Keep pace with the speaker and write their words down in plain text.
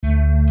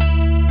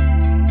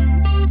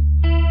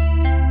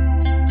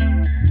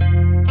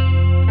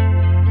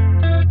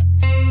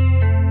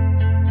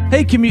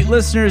Hey, Commute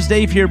listeners,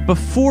 Dave here.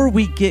 Before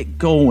we get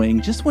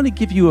going, just want to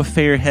give you a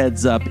fair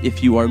heads up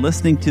if you are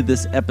listening to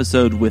this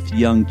episode with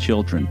young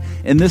children.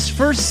 In this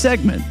first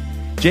segment,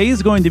 Jay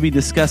is going to be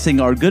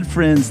discussing our good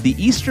friends, the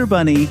Easter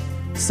Bunny,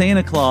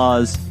 Santa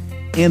Claus,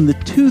 and the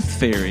Tooth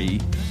Fairy,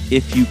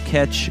 if you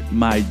catch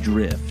my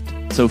drift.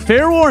 So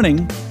fair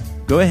warning,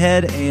 go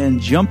ahead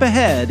and jump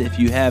ahead if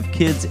you have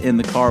kids in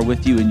the car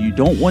with you and you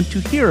don't want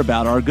to hear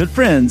about our good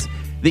friends,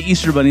 the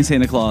Easter Bunny,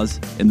 Santa Claus,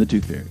 and the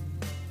Tooth Fairy.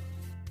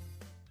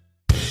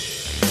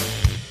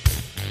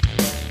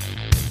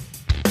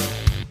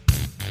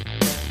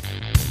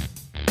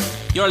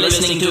 You're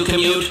listening to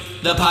Commute,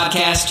 the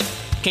podcast.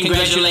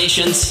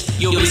 Congratulations,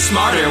 you'll be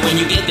smarter when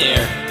you get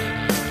there.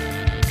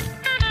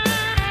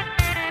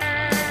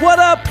 What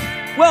up?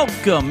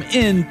 Welcome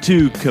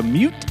into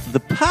Commute,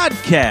 the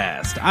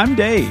podcast. I'm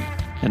Dave.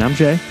 And I'm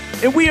Jay.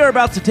 And we are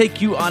about to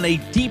take you on a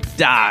deep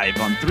dive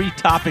on 3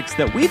 topics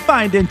that we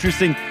find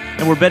interesting,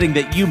 and we're betting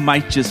that you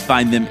might just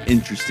find them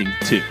interesting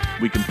too.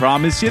 We can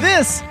promise you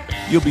this,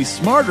 you'll be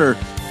smarter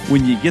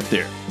when you get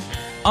there.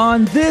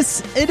 On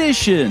this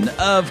edition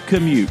of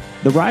Commute,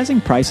 the rising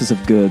prices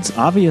of goods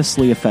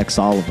obviously affects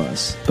all of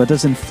us, but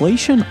does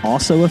inflation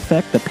also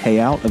affect the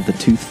payout of the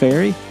Tooth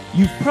Fairy?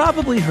 You've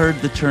probably heard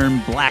the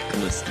term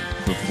blacklisted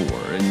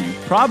before, and you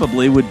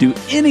probably would do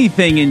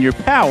anything in your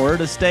power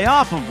to stay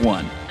off of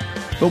one.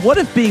 But what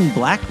if being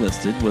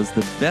blacklisted was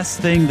the best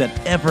thing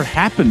that ever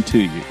happened to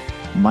you?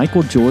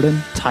 Michael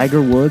Jordan,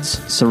 Tiger Woods,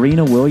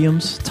 Serena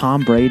Williams,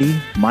 Tom Brady,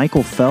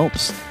 Michael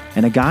Phelps,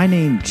 and a guy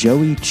named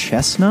Joey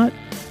Chestnut?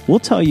 We'll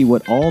tell you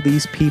what all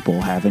these people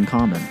have in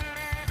common.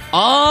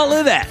 All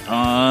of that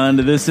on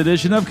to this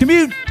edition of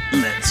Commute.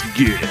 Let's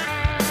get it.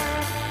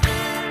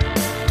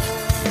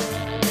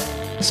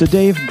 So,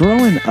 Dave,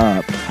 growing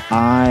up,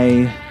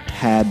 I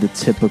had the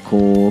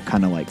typical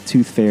kind of like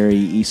Tooth Fairy,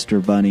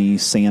 Easter Bunny,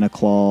 Santa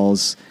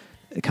Claus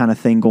kind of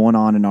thing going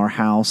on in our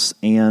house,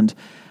 and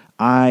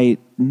I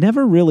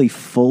never really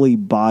fully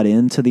bought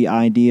into the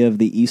idea of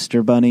the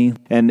Easter Bunny,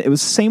 and it was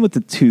the same with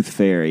the Tooth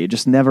Fairy. It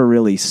just never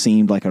really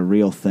seemed like a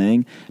real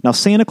thing. Now,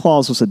 Santa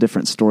Claus was a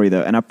different story,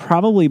 though, and I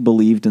probably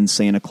believed in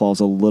Santa Claus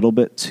a little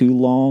bit too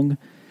long.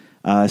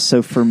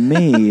 So for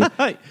me,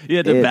 you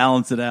had to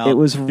balance it out. It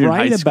was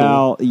right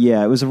about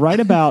it was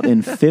right about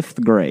in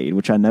 5th grade,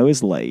 which I know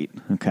is late.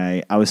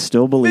 Okay, I was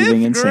still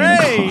believing in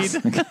Santa Claus.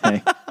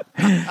 Okay,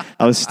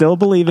 I was still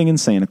believing in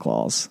Santa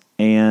Claus,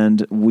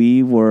 and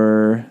we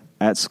were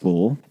at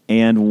school,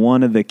 and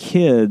one of the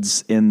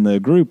kids in the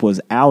group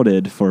was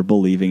outed for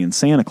believing in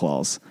Santa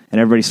Claus,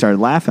 and everybody started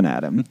laughing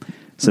at him.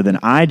 So then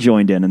I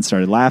joined in and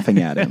started laughing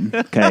at him,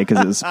 okay, because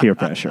it was peer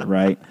pressure,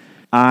 right?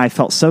 I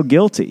felt so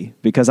guilty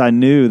because I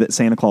knew that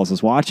Santa Claus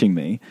was watching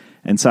me,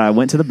 and so I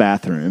went to the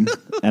bathroom,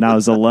 and I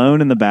was alone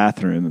in the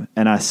bathroom,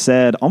 and I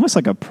said almost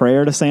like a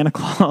prayer to Santa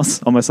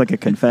Claus, almost like a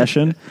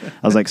confession.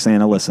 I was like,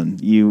 Santa, listen,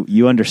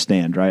 you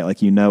understand, right?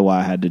 Like, you know why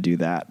I had to do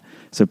that.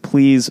 So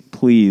please,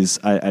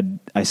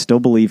 I still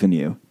believe in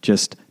you.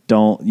 Just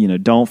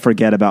don't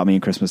forget about me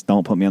in Christmas.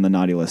 Don't put me on the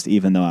naughty list,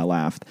 even though I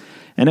laughed.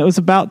 And it was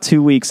about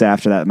 2 weeks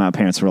after that, my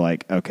parents were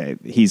like, okay,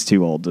 he's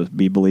too old to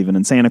be believing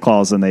in Santa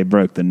Claus, and they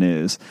broke the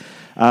news.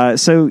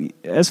 So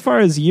as far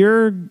as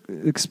your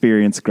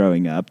experience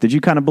growing up, did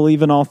you kind of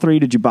believe in all 3?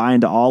 Did you buy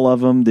into all of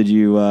them? Did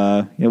you,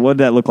 what did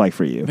that look like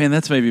for you? Man,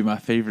 that's maybe my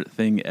favorite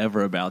thing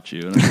ever about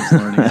you. And I'm just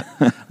learning it.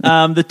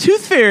 The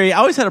Tooth Fairy, I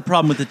always had a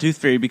problem with the Tooth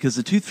Fairy because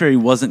the Tooth Fairy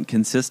wasn't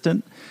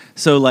consistent.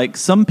 So like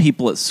some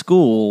people at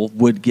school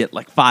would get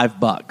like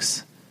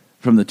 $5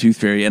 from the Tooth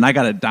Fairy, and I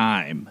got a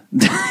dime.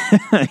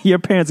 Your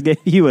parents gave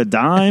you a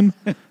dime?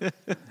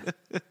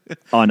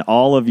 On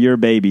all of your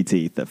baby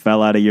teeth that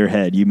fell out of your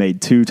head, you made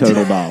 $2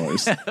 total.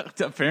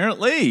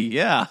 Apparently,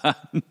 yeah.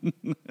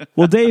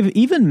 Well, Dave,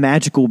 even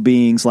magical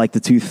beings like the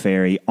Tooth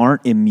Fairy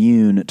aren't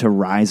immune to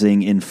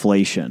rising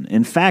inflation.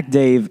 In fact,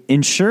 Dave,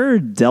 insurer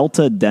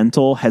Delta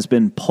Dental has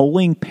been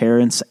polling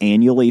parents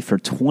annually for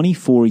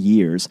 24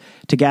 years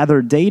to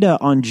gather data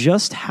on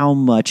just how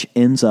much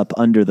ends up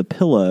under the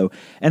pillow,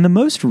 and the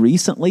most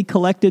recently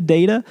collected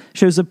data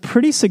shows a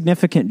pretty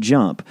significant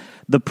jump.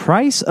 The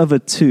price of a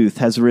tooth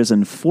has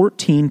risen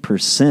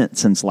 14%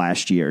 since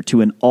last year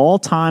to an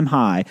all-time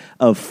high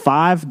of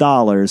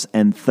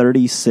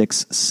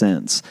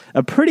 $5.36,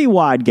 a pretty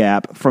wide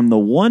gap from the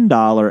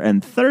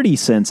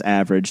 $1.30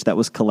 average that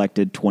was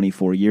collected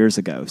 24 years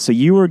ago. So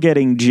you were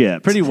getting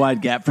gypped. Pretty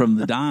wide gap from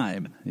the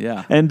dime,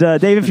 yeah. And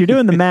Dave, if you're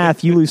doing the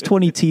math, you lose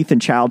 20 teeth in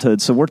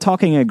childhood, so we're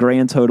talking a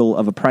grand total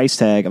of a price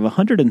tag of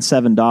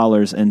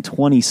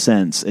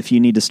 $107.20 if you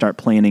need to start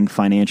planning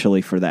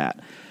financially for that.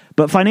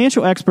 But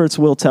financial experts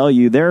will tell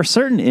you there are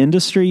certain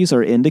industries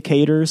or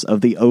indicators of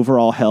the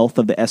overall health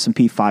of the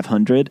S&P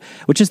 500,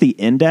 which is the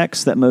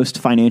index that most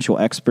financial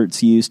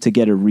experts use to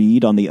get a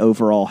read on the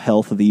overall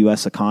health of the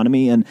U.S.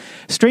 economy. And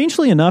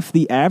strangely enough,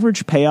 the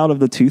average payout of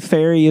the Tooth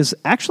Fairy is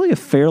actually a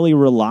fairly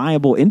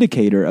reliable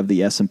indicator of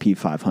the S&P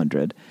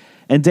 500.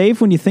 And Dave,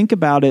 when you think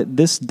about it,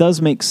 this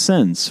does make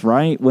sense,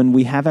 right? When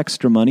we have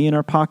extra money in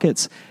our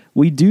pockets,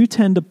 we do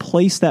tend to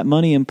place that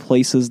money in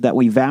places that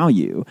we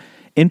value.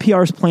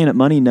 NPR's Planet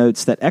Money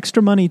notes that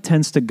extra money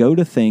tends to go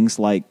to things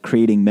like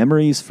creating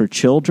memories for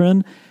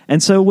children.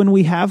 And so when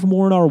we have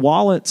more in our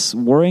wallets,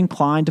 we're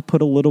inclined to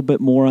put a little bit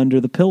more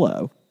under the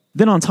pillow.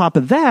 Then on top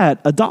of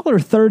that,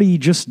 $1.30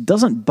 just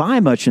doesn't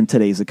buy much in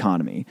today's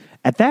economy.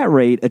 At that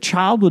rate, a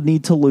child would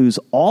need to lose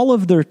all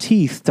of their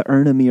teeth to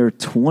earn a mere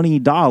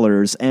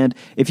 $20. And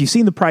if you've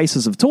seen the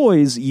prices of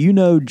toys, you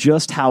know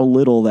just how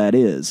little that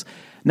is.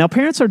 Now,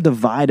 parents are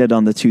divided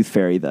on the tooth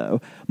fairy,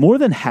 though. More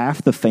than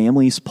half the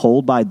families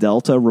polled by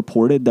Delta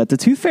reported that the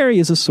tooth fairy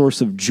is a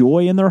source of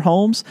joy in their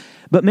homes,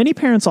 but many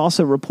parents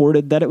also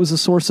reported that it was a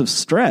source of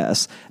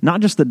stress,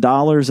 not just the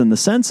dollars and the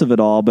cents of it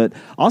all, but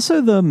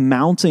also the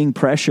mounting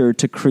pressure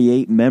to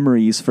create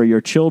memories for your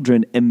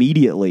children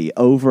immediately,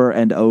 over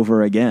and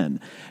over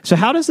again. So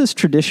how does this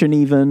tradition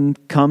even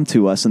come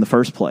to us in the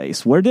first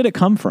place? Where did it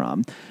come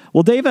from?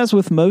 Well, Dave, as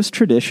with most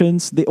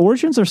traditions, the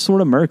origins are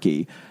sort of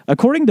murky.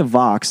 According to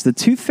Vox, the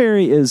tooth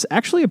fairy is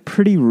actually a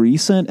pretty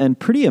recent and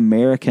pretty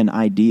American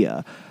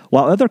idea.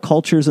 While other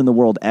cultures in the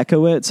world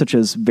echo it, such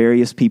as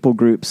various people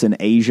groups in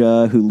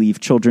Asia who leave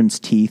children's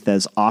teeth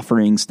as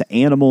offerings to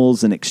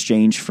animals in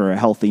exchange for a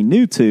healthy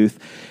new tooth,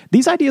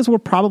 these ideas were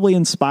probably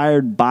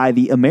inspired by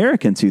the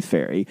American tooth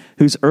fairy,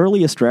 whose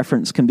earliest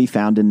reference can be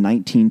found in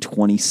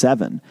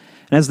 1927.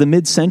 And as the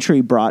mid-century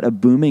brought a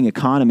booming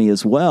economy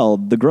as well,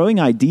 the growing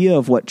idea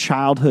of what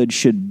childhood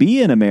should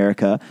be in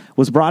America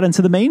was brought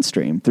into the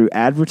mainstream through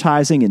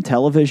advertising and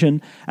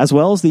television, as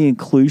well as the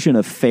inclusion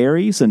of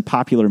fairies in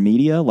popular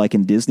media, like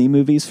in Disney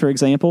movies, for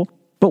example.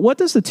 But what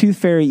does the tooth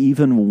fairy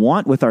even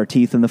want with our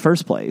teeth in the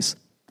first place?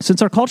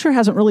 Since our culture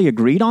hasn't really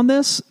agreed on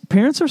this,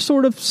 parents are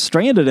sort of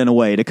stranded in a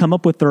way to come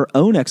up with their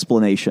own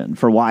explanation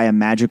for why a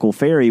magical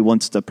fairy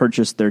wants to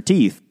purchase their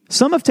teeth.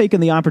 Some have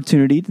taken the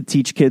opportunity to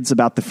teach kids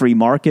about the free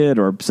market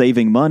or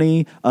saving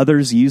money.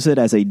 Others use it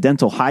as a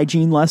dental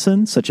hygiene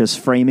lesson, such as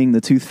framing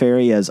the tooth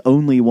fairy as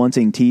only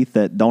wanting teeth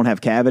that don't have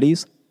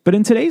cavities. But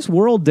in today's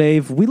world,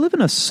 Dave, we live in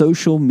a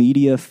social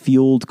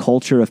media-fueled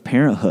culture of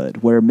parenthood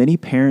where many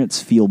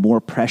parents feel more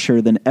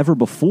pressure than ever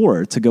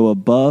before to go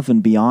above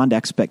and beyond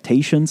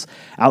expectations,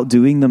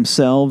 outdoing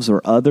themselves or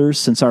others,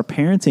 since our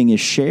parenting is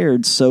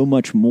shared so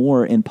much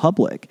more in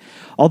public.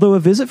 Although a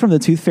visit from the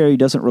tooth fairy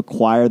doesn't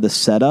require the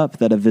setup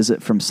that a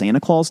visit from Santa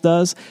Claus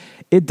does,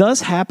 it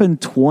does happen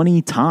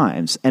 20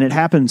 times, and it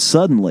happens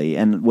suddenly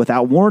and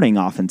without warning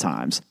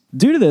oftentimes.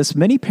 Due to this,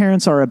 many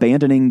parents are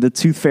abandoning the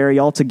tooth fairy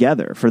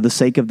altogether for the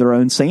sake of their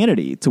own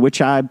sanity, to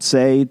which I'd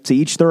say to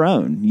each their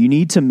own. You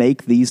need to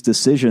make these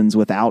decisions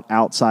without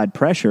outside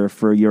pressure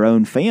for your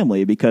own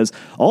family because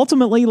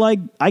ultimately,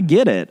 I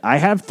get it. I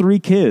have 3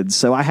 kids,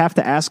 so I have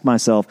to ask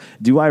myself,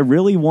 do I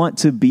really want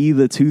to be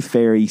the tooth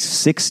fairy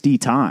 60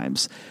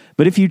 times?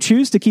 But if you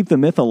choose to keep the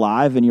myth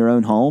alive in your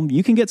own home,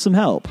 you can get some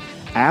help.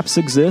 Apps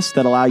exist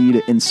that allow you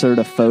to insert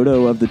a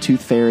photo of the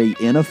tooth fairy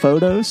in a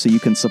photo so you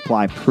can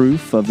supply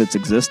proof of its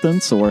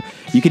existence, or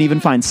you can even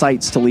find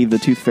sites to leave the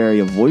tooth fairy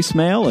a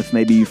voicemail if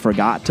maybe you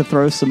forgot to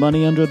throw some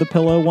money under the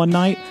pillow one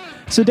night.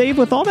 So Dave,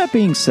 with all that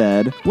being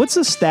said, what's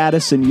the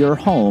status in your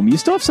home? You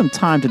still have some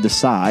time to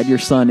decide. Your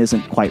son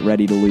isn't quite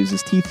ready to lose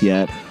his teeth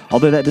yet,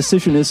 although that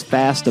decision is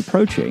fast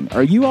approaching.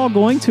 Are you all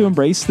going to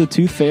embrace the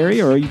tooth fairy,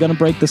 or are you going to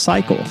break the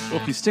cycle? Well,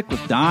 if you stick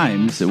with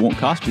dimes, it won't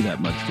cost you that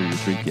much for your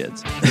 3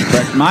 kids.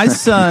 But my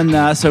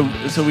son, so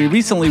we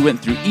recently went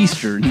through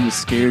Easter, and he was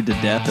scared to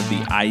death of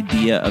the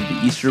idea of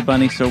the Easter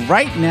bunny. So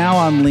right now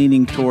I'm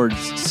leaning towards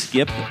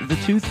skip the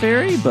tooth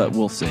fairy, but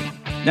we'll see.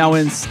 Now,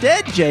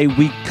 instead, Jay,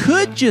 we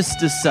could just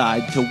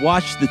decide to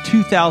watch the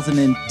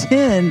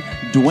 2010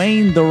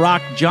 Dwayne "The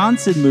Rock"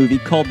 Johnson movie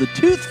called The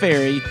Tooth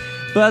Fairy,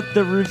 but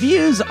the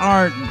reviews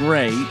aren't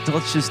great.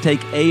 Let's just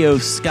take A.O.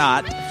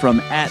 Scott from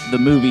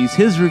 @TheMovies.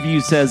 His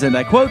review says, and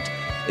I quote,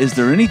 "Is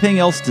there anything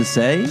else to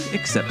say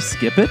except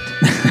skip it?"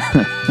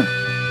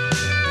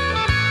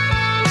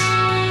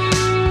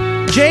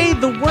 Jay,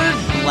 the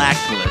word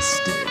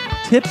blacklisted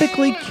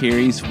typically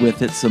carries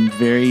with it some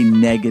very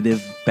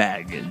negative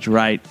baggage,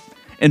 right?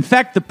 In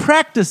fact, the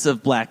practice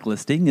of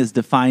blacklisting is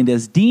defined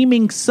as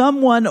deeming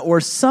someone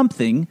or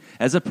something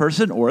as a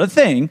person or a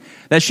thing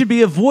that should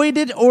be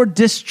avoided or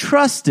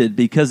distrusted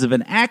because of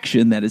an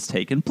action that has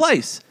taken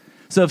place.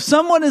 So if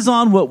someone is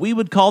on what we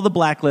would call the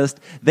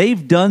blacklist,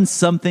 they've done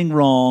something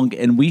wrong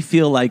and we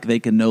feel like they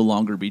can no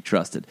longer be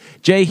trusted.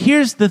 Jay,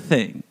 here's the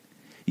thing.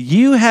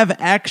 You have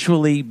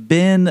actually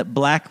been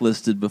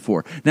blacklisted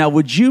before. Now,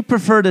 would you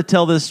prefer to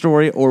tell this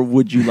story or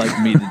would you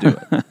like me to do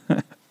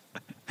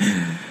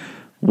it?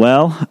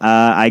 Well,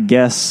 I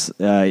guess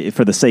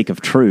for the sake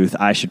of truth,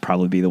 I should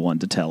probably be the one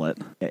to tell it.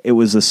 It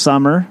was a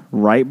summer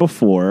right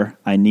before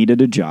I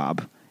needed a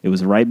job. It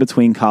was right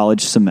between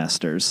college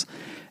semesters.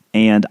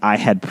 And I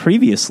had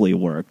previously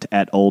worked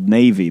at Old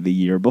Navy the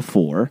year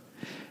before.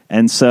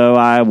 And so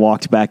I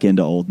walked back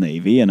into Old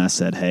Navy and I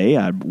said, hey,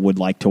 I would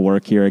like to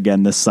work here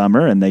again this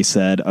summer. And they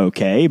said,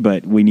 okay,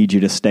 but we need you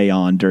to stay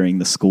on during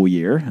the school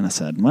year. And I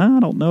said, well, I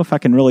don't know if I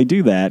can really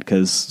do that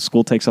because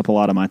school takes up a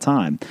lot of my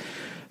time.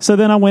 So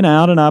then I went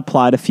out and I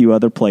applied a few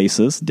other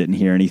places, didn't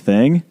hear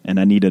anything, and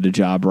I needed a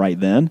job right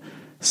then.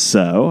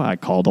 So I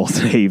called Old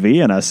Navy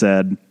and I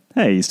said,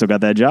 hey, you still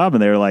got that job?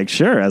 And they were like,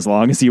 sure, as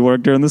long as you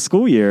work during the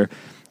school year.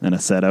 And I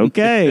said,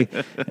 okay.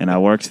 And I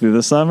worked through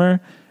the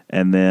summer.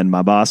 And then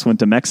my boss went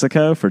to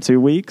Mexico for 2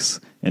 weeks.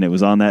 And it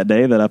was on that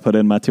day that I put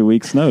in my 2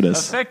 weeks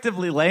notice.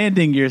 Effectively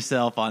landing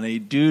yourself on a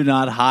do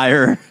not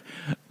hire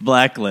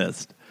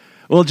blacklist.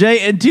 Well,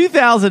 Jay, in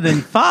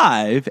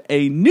 2005,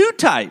 a new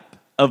type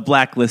of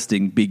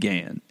blacklisting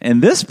began.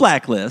 And this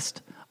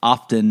blacklist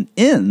often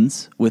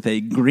ends with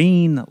a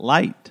green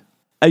light.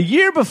 A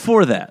year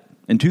before that,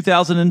 in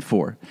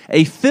 2004,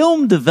 a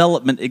film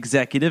development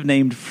executive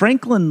named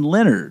Franklin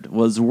Leonard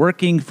was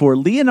working for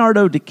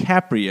Leonardo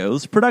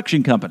DiCaprio's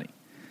production company.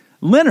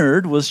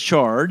 Leonard was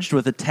charged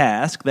with a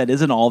task that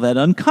isn't all that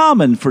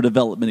uncommon for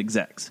development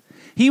execs.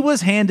 He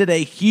was handed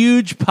a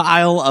huge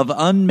pile of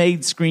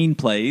unmade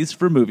screenplays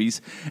for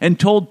movies and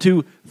told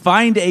to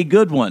find a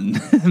good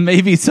one,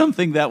 maybe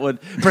something that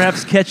would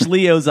perhaps catch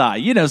Leo's eye.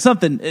 You know,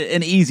 something,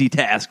 an easy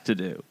task to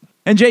do.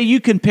 And Jay, you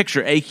can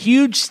picture a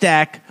huge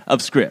stack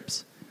of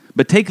scripts,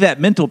 but take that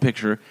mental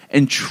picture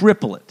and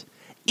triple it.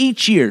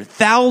 Each year,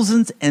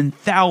 thousands and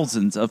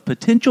thousands of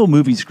potential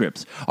movie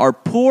scripts are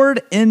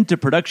poured into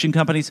production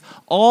companies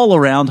all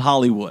around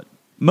Hollywood.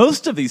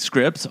 Most of these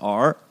scripts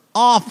are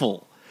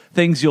awful,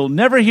 things you'll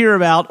never hear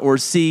about or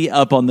see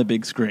up on the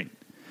big screen.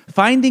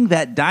 Finding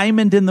that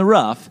diamond in the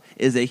rough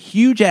is a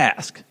huge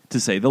ask, to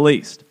say the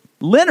least.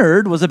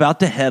 Leonard was about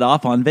to head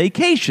off on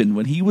vacation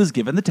when he was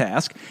given the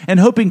task, and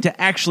hoping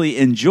to actually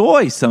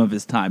enjoy some of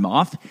his time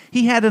off,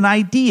 he had an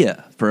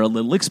idea for a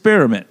little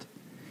experiment.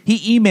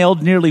 He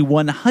emailed nearly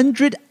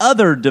 100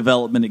 other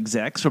development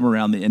execs from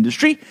around the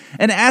industry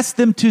and asked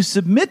them to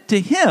submit to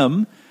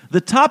him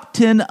the top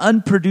 10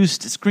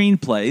 unproduced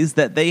screenplays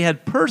that they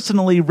had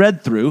personally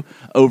read through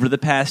over the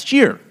past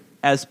year.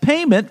 As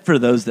payment for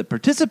those that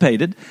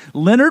participated,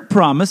 Leonard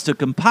promised to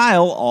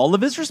compile all of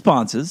his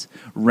responses,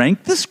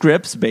 rank the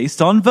scripts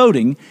based on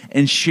voting,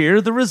 and share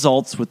the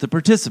results with the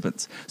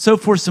participants. So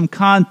for some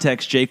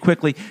context, Jay,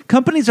 quickly,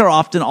 companies are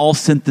often all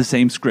sent the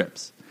same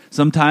scripts.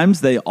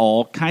 Sometimes they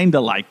all kind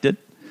of liked it.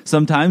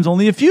 Sometimes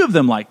only a few of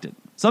them liked it.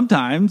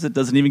 Sometimes it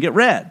doesn't even get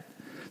read.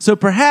 So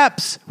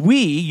perhaps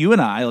you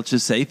and I, let's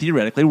just say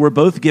theoretically, were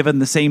both given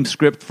the same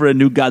script for a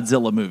new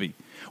Godzilla movie.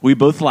 We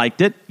both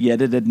liked it,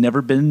 yet it had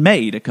never been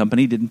made. A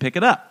company didn't pick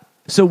it up.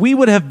 So we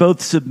would have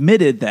both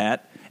submitted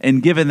that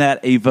and given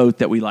that a vote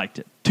that we liked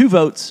it. 2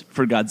 votes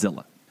for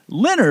Godzilla.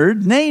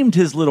 Leonard named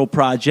his little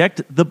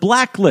project The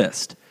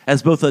Blacklist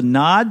as both a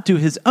nod to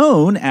his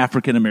own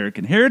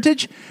African-American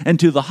heritage and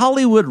to the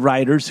Hollywood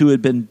writers who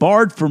had been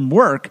barred from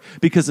work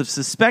because of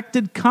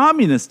suspected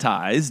communist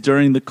ties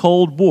during the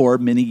Cold War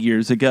many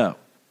years ago.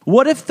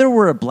 What if there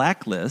were a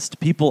blacklist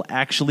people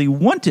actually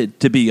wanted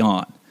to be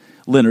on?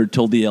 Leonard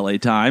told the LA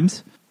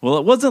Times. Well,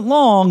 it wasn't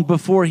long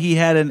before he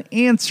had an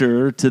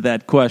answer to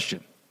that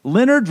question.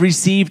 Leonard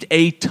received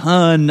a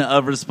ton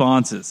of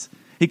responses.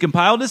 He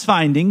compiled his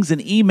findings and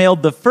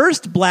emailed the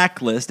first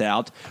blacklist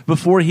out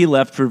before he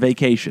left for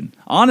vacation,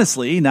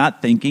 honestly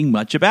not thinking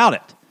much about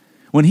it.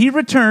 When he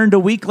returned a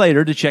week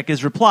later to check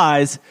his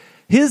replies,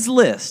 his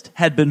list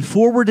had been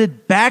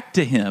forwarded back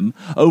to him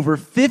over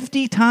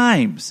 50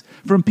 times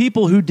from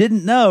people who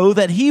didn't know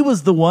that he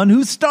was the one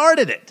who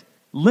started it.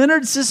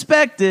 Leonard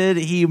suspected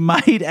he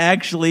might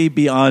actually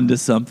be onto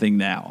something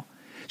now.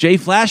 Jay,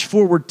 flash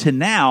forward to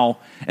now,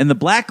 and the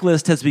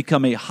blacklist has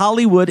become a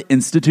Hollywood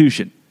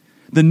institution.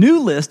 The new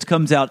list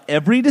comes out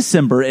every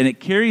December, and it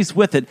carries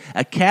with it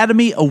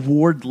Academy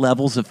Award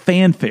levels of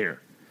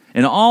fanfare.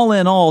 And all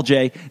in all,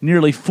 Jay,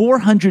 nearly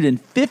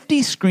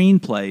 450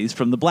 screenplays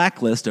from the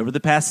blacklist over the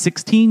past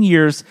 16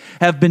 years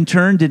have been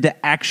turned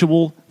into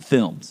actual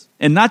films.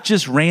 And not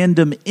just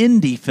random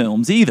indie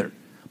films either.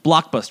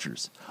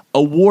 Blockbusters,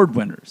 award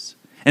winners.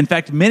 In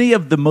fact, many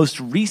of the most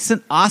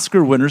recent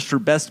Oscar winners for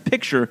Best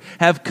Picture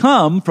have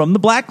come from the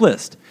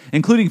blacklist,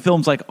 including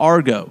films like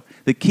Argo,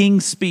 The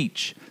King's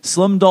Speech,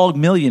 Slumdog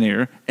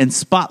Millionaire, and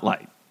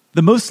Spotlight.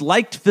 The most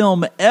liked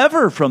film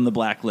ever from the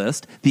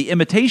blacklist, The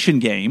Imitation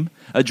Game,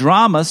 a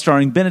drama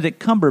starring Benedict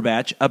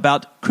Cumberbatch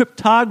about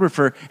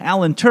cryptographer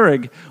Alan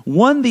Turing,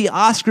 won the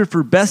Oscar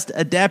for Best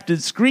Adapted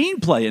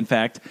Screenplay, in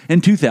fact,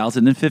 in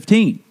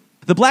 2015.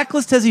 The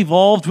blacklist has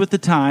evolved with the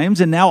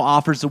times and now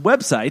offers a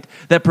website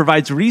that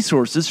provides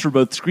resources for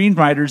both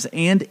screenwriters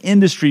and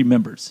industry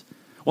members.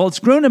 While it's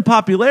grown in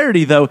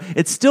popularity, though,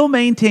 it still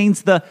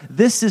maintains the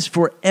 "this is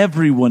for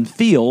everyone"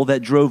 feel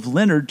that drove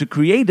Leonard to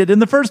create it in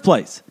the first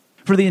place.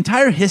 For the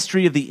entire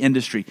history of the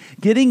industry,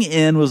 getting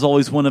in was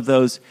always one of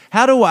those,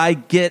 how do I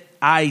get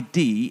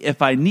ID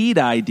if I need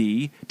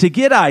ID to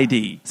get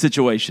ID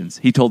situations,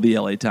 he told the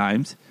LA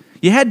Times.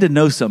 You had to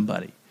know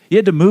somebody. You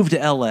had to move to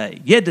LA.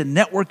 You had to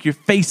network your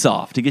face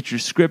off to get your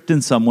script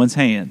in someone's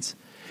hands.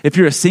 If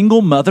you're a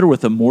single mother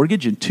with a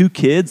mortgage and 2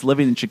 kids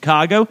living in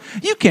Chicago,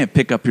 you can't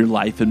pick up your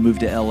life and move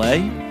to LA.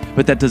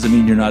 But that doesn't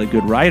mean you're not a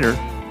good writer.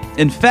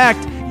 In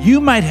fact, you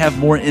might have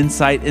more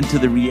insight into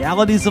the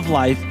realities of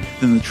life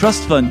than the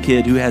trust fund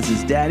kid who has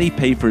his daddy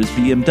pay for his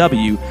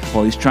BMW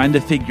while he's trying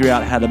to figure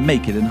out how to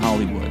make it in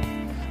Hollywood.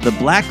 The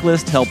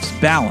blacklist helps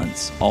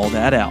balance all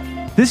that out.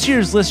 This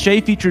year's list,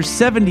 Jay, features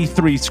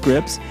 73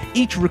 scripts,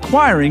 each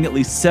requiring at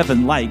least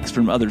 7 likes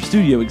from other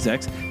studio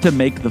execs to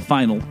make the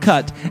final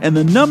cut. And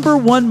the number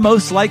one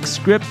most liked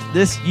script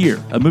this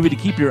year, a movie to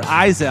keep your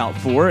eyes out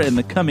for in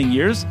the coming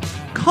years,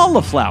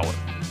 Cauliflower.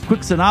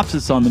 Quick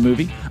synopsis on the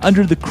movie.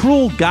 Under the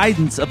cruel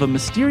guidance of a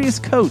mysterious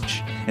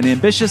coach, an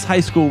ambitious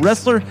high school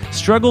wrestler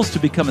struggles to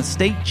become a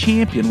state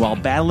champion while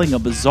battling a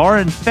bizarre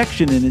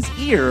infection in his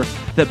ear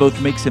that both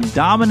makes him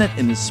dominant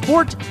in his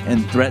sport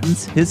and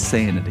threatens his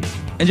sanity.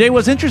 And Jay,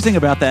 what's interesting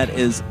about that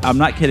is, I'm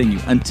not kidding you,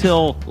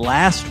 until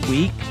last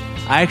week,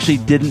 I actually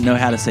didn't know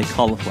how to say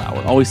cauliflower.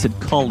 I always said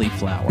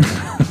cauliflower.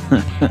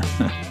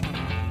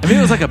 I mean,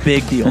 it was like a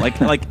big deal.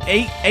 Like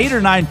eight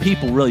or 9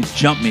 people really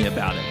jumped me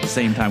about it at the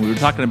same time. We were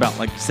talking about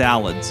like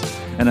salads,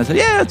 and I said,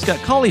 "Yeah, it's got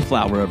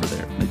cauliflower over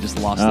there." And they just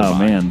lost. Oh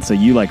man! So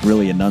you like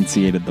really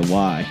enunciated the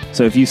Y.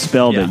 So if you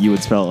spelled it, you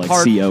would spell it like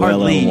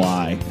COLLY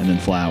and then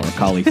flower,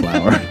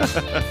 cauliflower.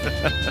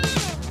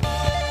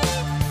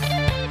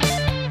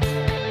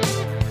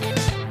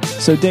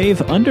 So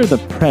Dave, under the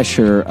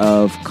pressure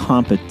of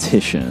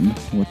competition,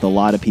 with a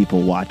lot of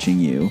people watching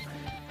you,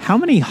 how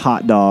many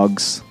hot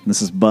dogs,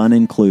 this is bun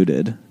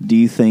included, do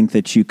you think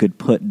that you could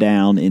put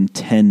down in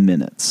 10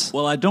 minutes?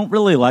 Well, I don't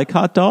really like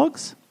hot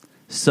dogs,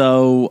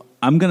 so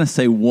I'm going to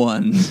say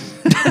 1.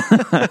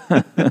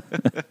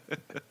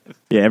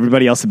 Yeah,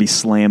 everybody else would be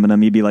slamming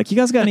them. You'd be like, "You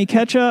guys got any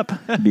ketchup?"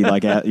 Be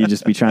like, you'd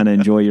just be trying to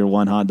enjoy your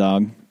one hot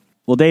dog.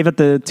 Well, Dave, at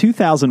the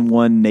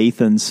 2001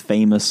 Nathan's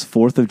famous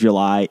 4th of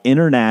July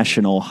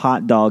International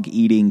Hot Dog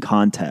Eating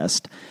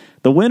Contest,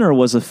 the winner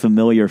was a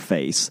familiar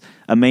face,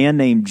 a man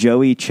named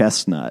Joey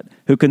Chestnut,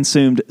 who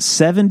consumed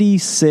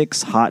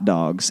 76 hot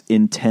dogs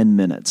in 10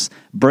 minutes,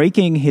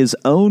 breaking his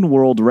own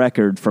world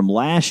record from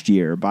last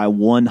year by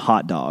 1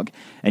 hot dog.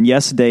 And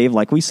yes, Dave,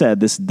 like we said,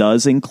 this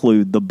does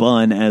include the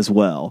bun as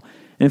well.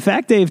 In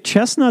fact, Dave,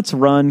 Chestnut's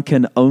run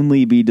can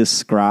only be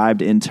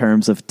described in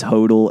terms of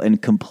total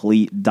and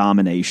complete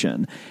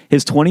domination.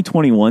 His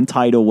 2021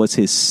 title was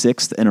his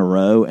 6th in a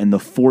row and the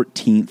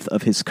 14th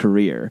of his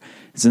career.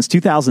 Since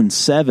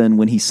 2007,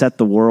 when he set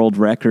the world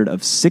record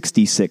of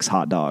 66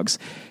 hot dogs,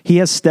 he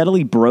has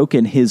steadily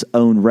broken his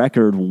own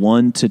record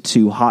 1 to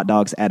 2 hot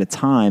dogs at a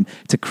time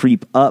to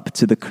creep up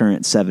to the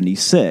current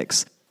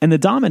 76. And the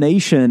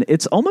domination,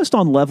 it's almost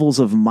on levels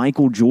of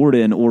Michael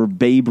Jordan or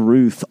Babe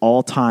Ruth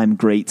all-time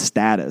great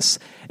status.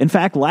 In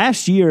fact,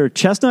 last year,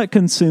 Chestnut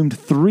consumed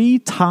 3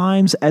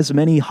 times as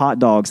many hot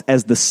dogs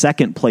as the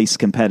second-place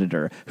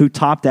competitor, who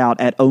topped out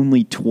at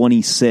only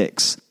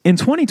 26. In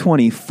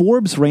 2020,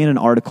 Forbes ran an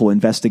article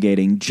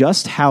investigating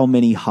just how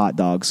many hot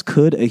dogs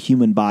could a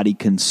human body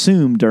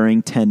consume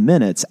during 10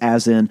 minutes,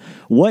 as in,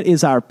 what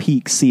is our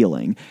peak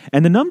ceiling?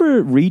 And the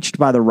number reached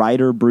by the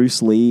writer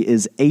Bruce Lee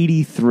is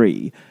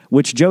 83,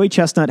 which Joey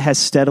Chestnut has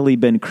steadily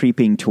been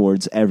creeping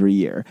towards every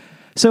year.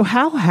 So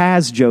how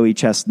has Joey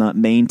Chestnut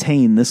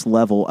maintained this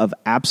level of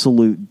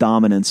absolute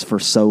dominance for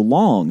so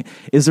long?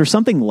 Is there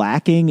something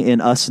lacking in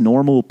us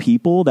normal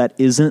people that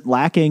isn't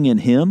lacking in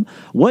him?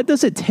 What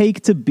does it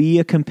take to be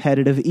a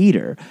competitive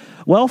eater?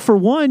 Well, for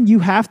one, you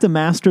have to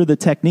master the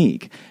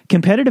technique.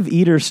 Competitive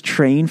eaters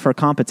train for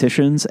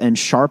competitions and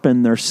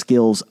sharpen their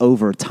skills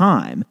over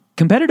time.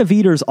 Competitive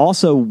eaters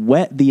also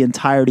wet the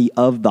entirety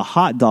of the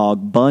hot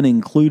dog, bun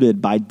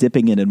included, by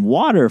dipping it in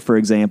water, for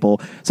example,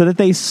 so that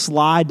they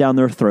slide down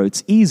their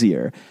throats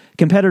easier.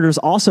 Competitors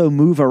also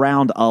move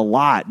around a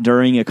lot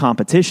during a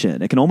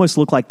competition. It can almost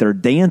look like they're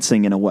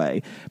dancing in a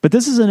way. But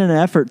this is in an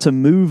effort to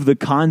move the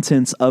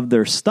contents of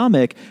their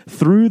stomach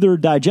through their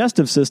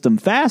digestive system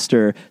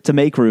faster to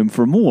make room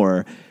for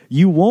more.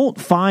 You won't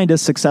find a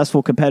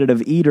successful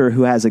competitive eater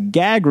who has a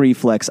gag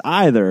reflex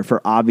either, for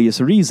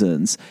obvious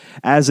reasons.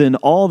 As in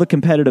all the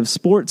competitive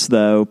sports,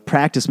 though,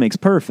 practice makes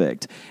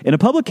perfect. In a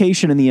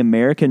publication in the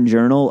American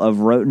Journal of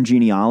Rote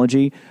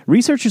Genealogy,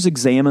 researchers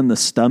examined the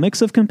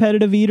stomachs of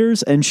competitive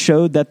eaters and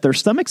showed that their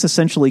stomachs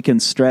essentially can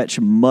stretch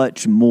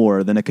much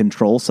more than a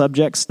control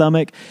subject's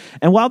stomach.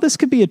 And while this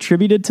could be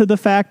attributed to the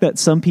fact that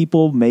some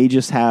people may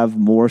just have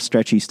more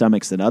stretchy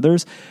stomachs than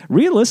others,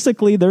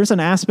 realistically, there's an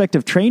aspect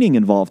of training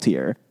involved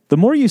here. The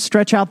more you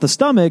stretch out the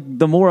stomach,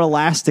 the more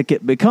elastic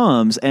it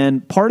becomes,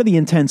 and part of the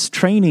intense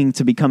training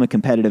to become a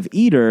competitive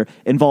eater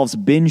involves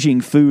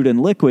binging food and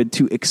liquid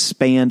to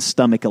expand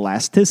stomach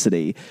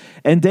elasticity.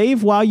 And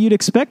Dave, while you'd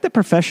expect that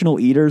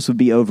professional eaters would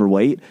be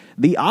overweight,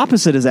 the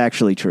opposite is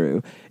actually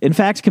true. In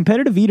fact,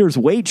 competitive eaters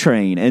weight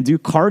train and do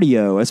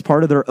cardio as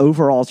part of their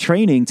overall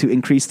training to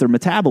increase their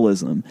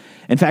metabolism.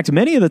 In fact,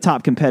 many of the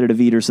top competitive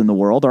eaters in the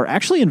world are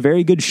actually in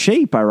very good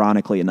shape,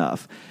 ironically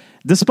enough.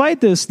 Despite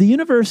this, the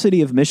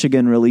University of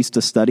Michigan released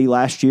a study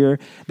last year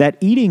that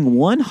eating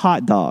 1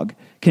 hot dog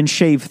can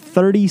shave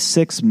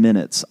 36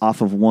 minutes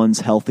off of one's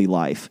healthy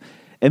life.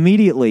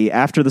 Immediately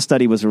after the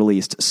study was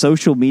released,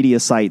 social media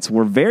sites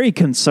were very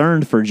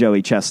concerned for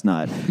Joey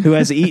Chestnut, who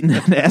has eaten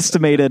an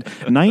estimated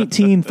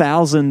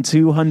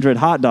 19,200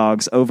 hot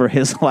dogs over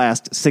his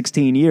last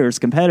 16 years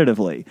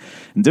competitively.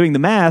 And doing the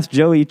math,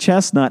 Joey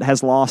Chestnut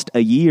has lost a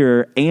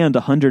year and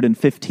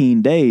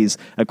 115 days,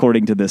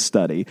 according to this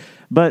study.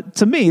 But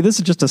to me, this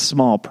is just a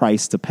small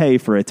price to pay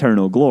for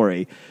eternal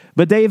glory.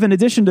 But Dave, in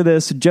addition to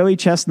this, Joey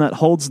Chestnut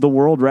holds the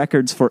world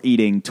records for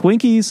eating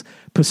Twinkies,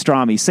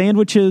 pastrami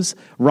sandwiches,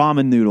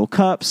 ramen noodle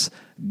cups,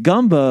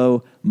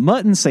 gumbo,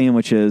 mutton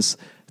sandwiches,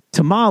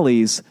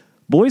 tamales,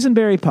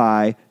 boysenberry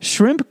pie,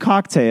 shrimp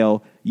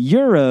cocktail,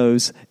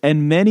 gyros,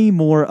 and many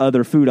more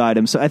other food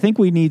items. So I think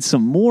we need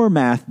some more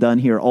math done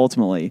here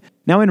ultimately.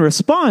 Now, in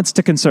response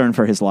to concern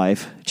for his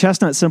life,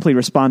 Chestnut simply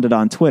responded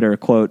on Twitter,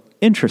 quote,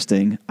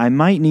 "Interesting, I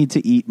might need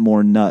to eat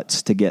more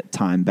nuts to get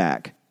time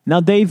back." Now,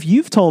 Dave,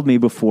 you've told me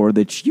before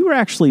that you were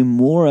actually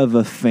more of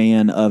a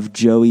fan of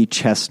Joey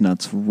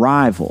Chestnut's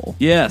rival.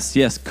 Yes,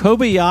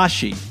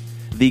 Kobayashi,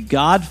 the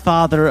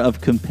godfather of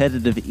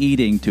competitive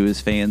eating to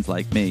his fans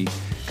like me.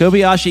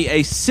 Kobayashi,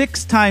 a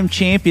 6-time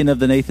champion of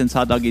the Nathan's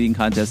Hot Dog Eating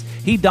Contest,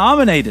 he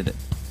dominated it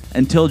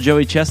until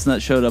Joey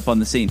Chestnut showed up on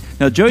the scene.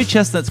 Now, Joey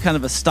Chestnut's kind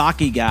of a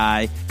stocky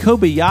guy.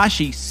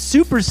 Kobayashi,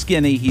 super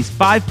skinny. He's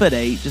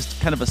 5'8",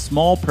 just kind of a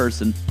small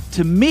person.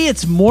 To me,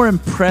 it's more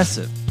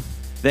impressive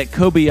that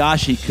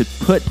Kobayashi could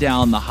put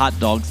down the hot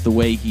dogs the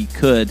way he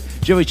could.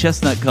 Joey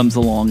Chestnut comes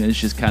along and it's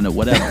just kind of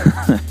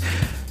whatever.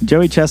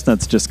 Joey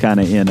Chestnut's just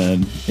kind of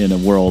in a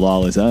world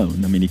all his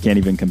own. I mean, you can't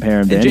even compare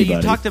him to Jay, anybody.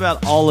 you talked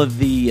about all of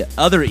the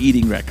other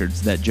eating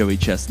records that Joey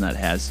Chestnut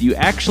has. You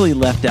actually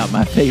left out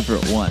my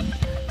favorite one.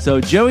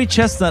 So Joey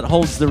Chestnut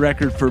holds the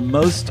record for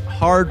most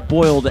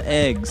hard-boiled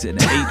eggs in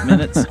 8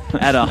 minutes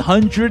at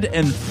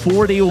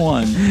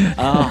 141.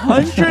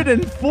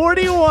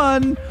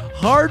 141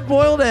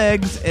 hard-boiled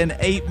eggs in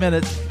 8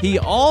 minutes. He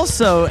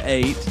also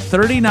ate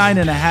 39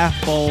 and a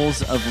half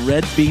bowls of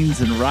red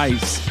beans and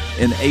rice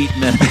in 8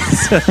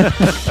 minutes.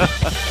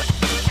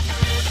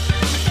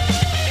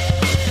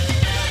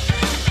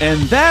 And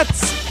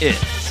that's it.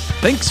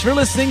 Thanks for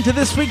listening to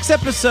this week's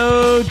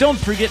episode. Don't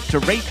forget to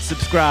rate,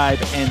 subscribe,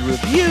 and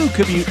review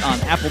Commute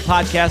on Apple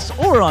Podcasts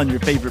or on your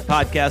favorite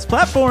podcast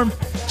platform.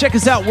 Check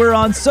us out. We're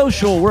on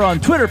social. We're on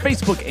Twitter,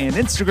 Facebook, and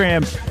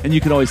Instagram. And you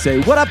can always say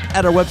what up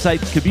at our website,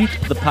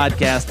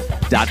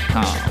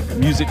 commutethepodcast.com.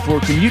 Music for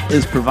Commute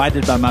is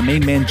provided by my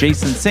main man,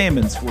 Jason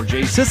Sammons. For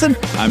Jay Sisson,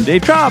 I'm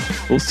Dave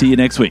Traub. We'll see you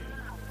next week.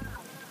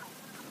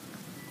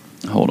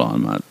 Hold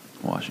on. My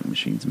washing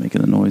machine's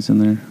making a noise in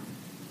there.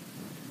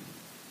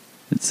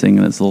 It's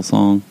singing its little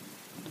song.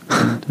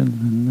 It's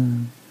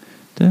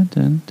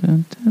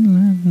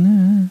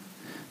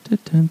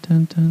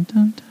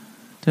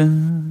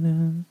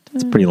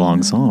a pretty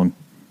long song.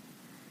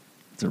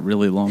 It's a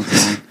really long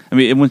song. I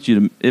mean,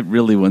 it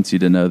really wants you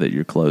to know that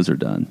your clothes are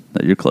done,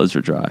 that your clothes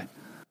are dry.